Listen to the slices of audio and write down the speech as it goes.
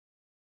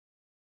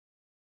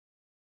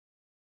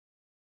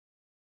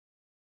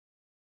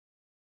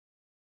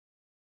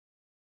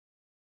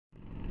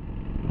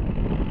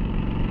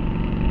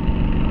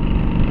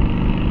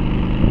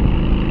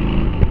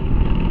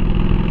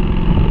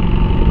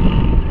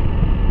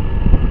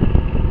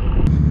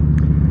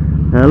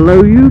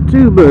Hello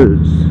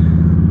YouTubers!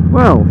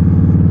 Well,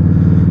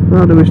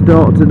 how do we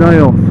start today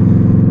off?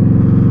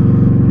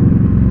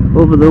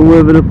 Other than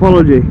with an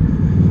apology.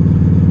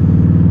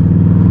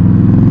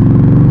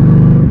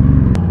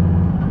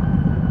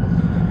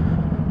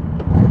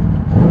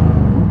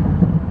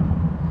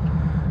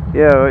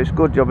 Yeah, it's a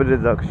good job I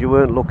did that because you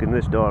weren't looking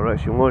this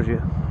direction, was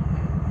you?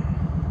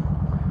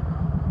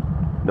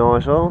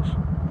 Nice horse.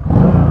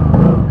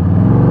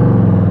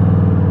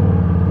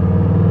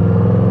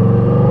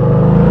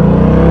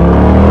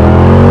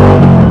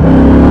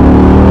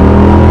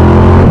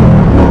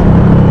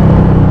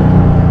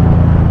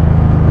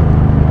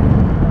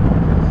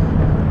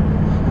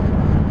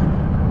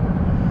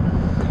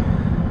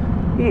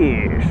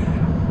 Yes.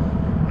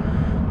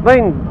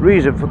 Main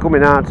reason for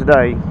coming out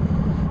today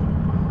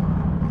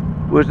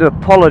was an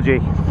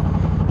apology.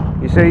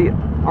 You see,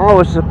 I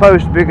was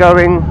supposed to be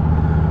going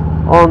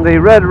on the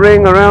red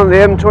ring around the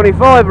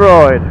M25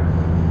 ride,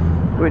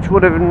 which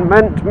would have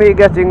meant me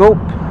getting up,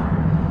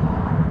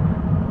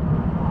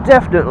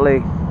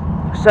 definitely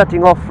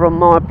setting off from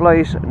my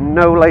place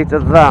no later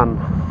than,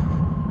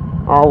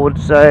 I would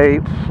say,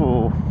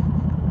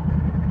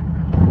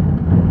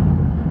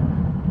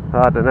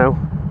 I don't know,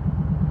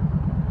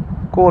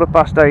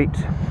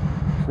 8:15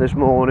 this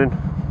morning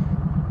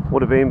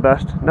would have been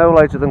best. No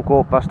later than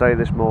 8:15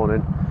 this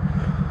morning.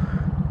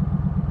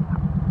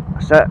 I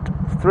set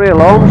 3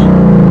 alarms.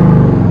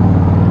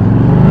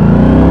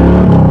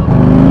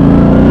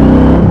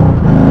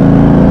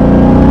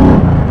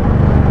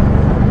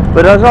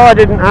 But as I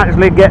didn't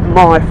actually get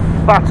my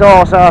fat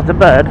arse out of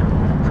bed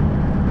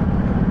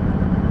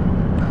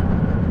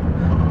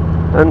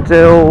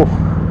until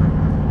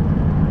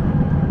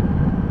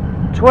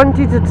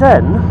 20 to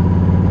 10,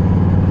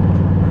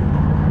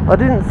 I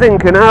didn't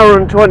think an hour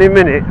and 20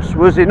 minutes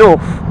was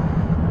enough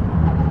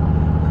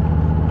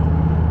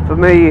for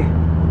me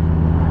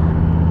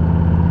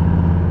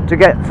to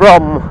get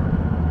from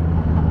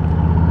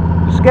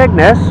Skeggy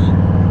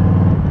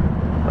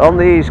on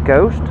the east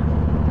coast,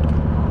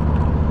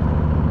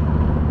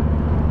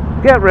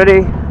 get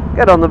ready,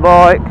 get on the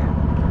bike,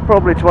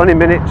 probably 20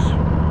 minutes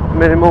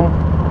minimum,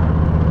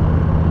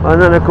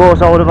 and then of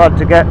course I would have had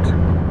to get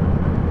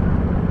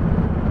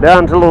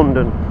down to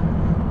London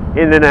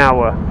in an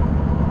hour.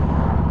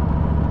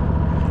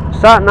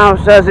 Sat nav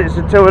says it's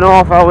a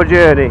 2.5 hour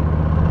journey.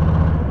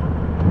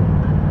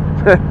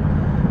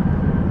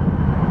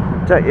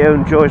 Take your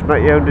own choice,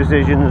 make your own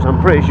decisions. I'm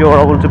pretty sure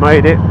I wouldn't have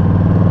made it.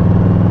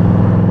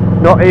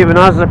 Not even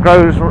as the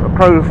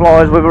crow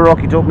flies with a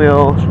rocket up my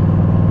arse.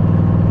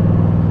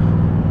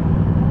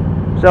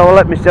 So I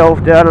let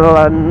myself down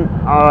and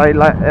I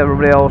let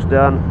everybody else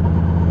down.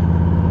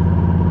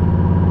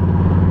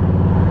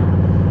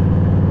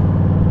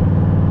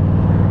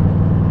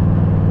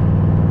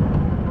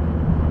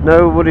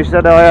 Nobody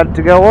said I had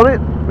to go on it.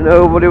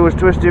 Nobody was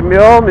twisting my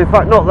arm. In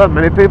fact, not that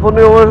many people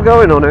knew I was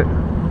going on it.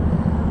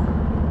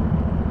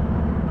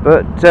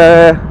 But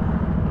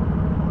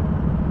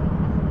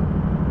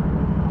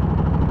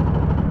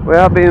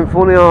without being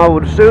funny, I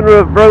would sooner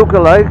have broke a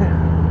leg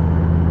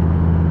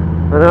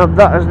and have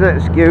that as an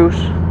excuse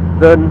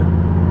than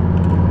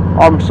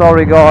I'm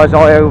sorry guys,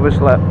 I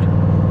overslept.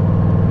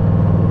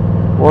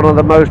 One of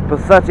the most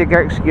pathetic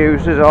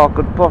excuses I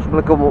could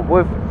possibly come up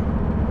with,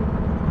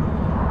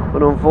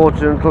 but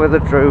unfortunately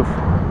the truth.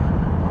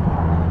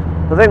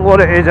 I think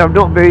what it is, I've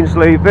not been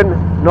sleeping,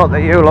 not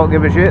that you lot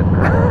give a shit,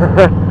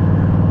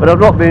 but I've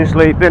not been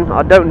sleeping.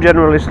 I don't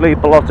generally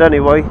sleep a lot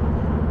anyway,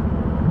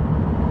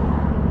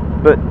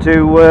 but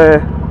to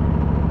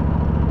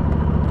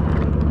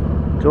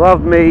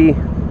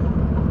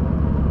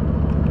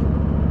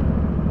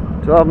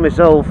have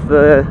myself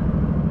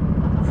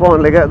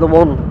finally get the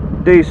one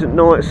decent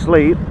night's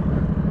sleep,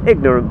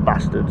 ignorant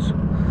bastards.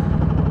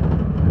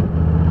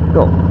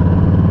 Got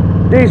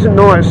decent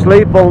night's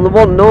sleep on the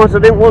one night I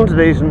didn't want a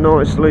decent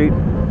night's sleep.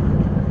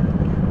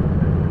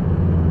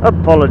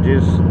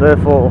 Apologies,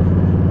 therefore.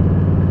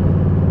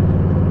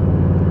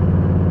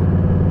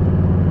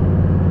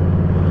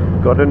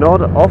 Got a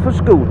nod off a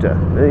scooter.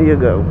 There you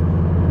go.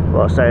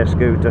 Well, I say a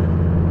scooter.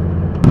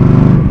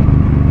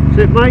 That's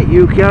it, mate.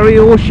 You carry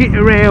your shit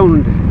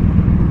around.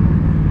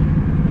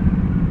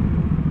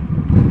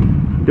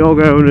 Dog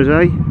owners,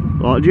 eh?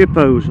 Like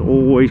Jippos,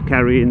 always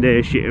carrying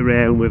their shit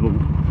around with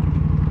them.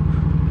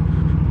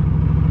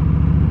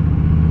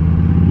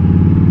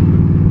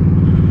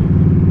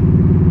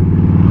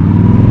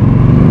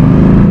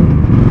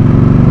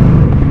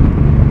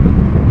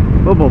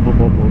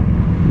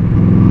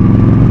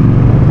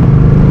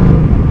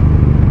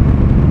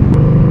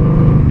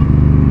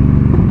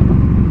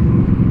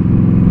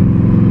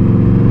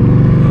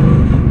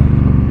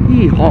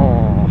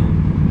 Yeehaw!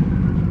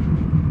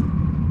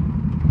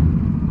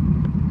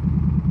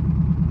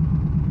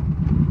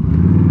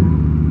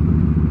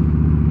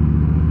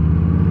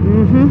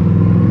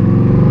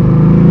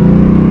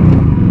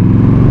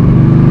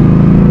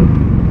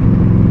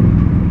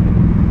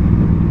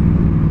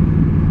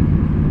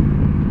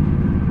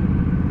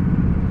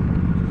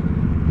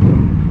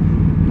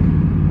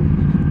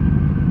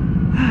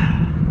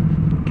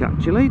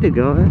 catch you later,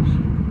 guys.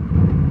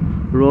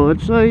 Ride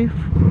safe.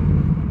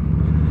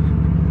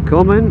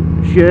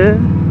 Comment, share,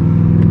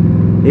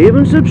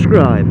 even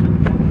subscribe.